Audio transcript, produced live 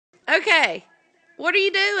Okay. What are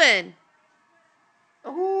you doing?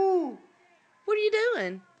 Ooh. What are you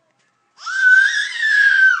doing?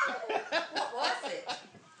 What was it?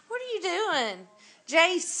 What are you doing?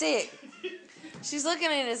 Jay's sick. She's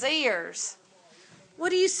looking in his ears. What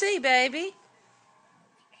do you see, baby?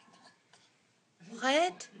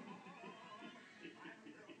 What?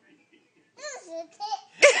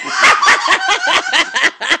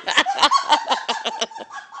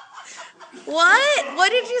 What? What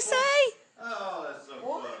did you say? Oh, that's so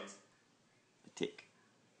funny. A tick.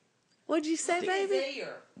 What'd you say, baby? His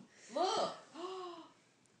ear. Look.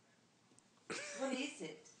 What is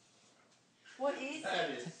it? What is That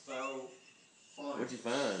it? is so funny. What'd you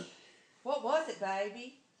find? What was it,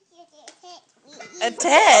 baby? A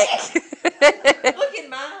tick. Look at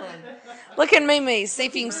mine. Look at Mimi. See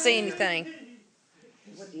if you can see anything.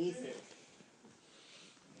 What is it?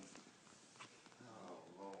 Oh,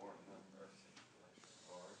 Lord, have mercy.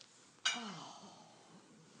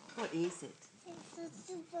 What is it?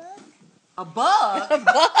 A bug? A bug.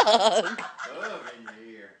 Bug in your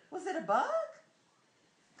ear. Was it a bug?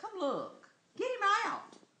 Come look. Get him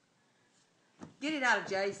out. Get it out of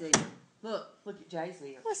Jay's ear. Look at Jay's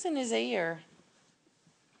ear. What's in his ear?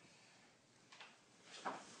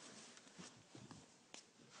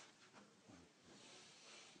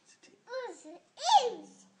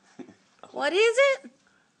 What is it?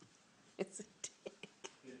 It's a tick.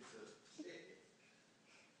 It's a tick.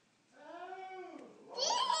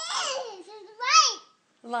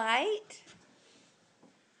 Light?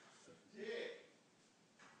 Tick.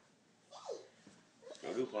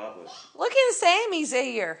 Go do Papa. Look in Sammy's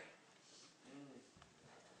ear.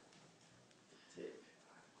 Tick.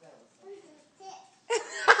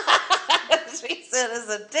 She said it's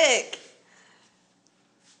a tick.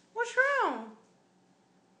 What's wrong?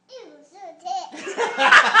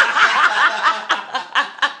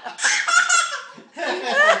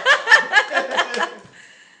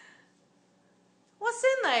 What's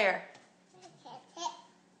in there?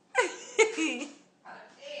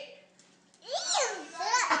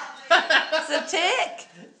 It's a tick.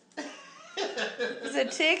 Is a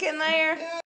tick in there?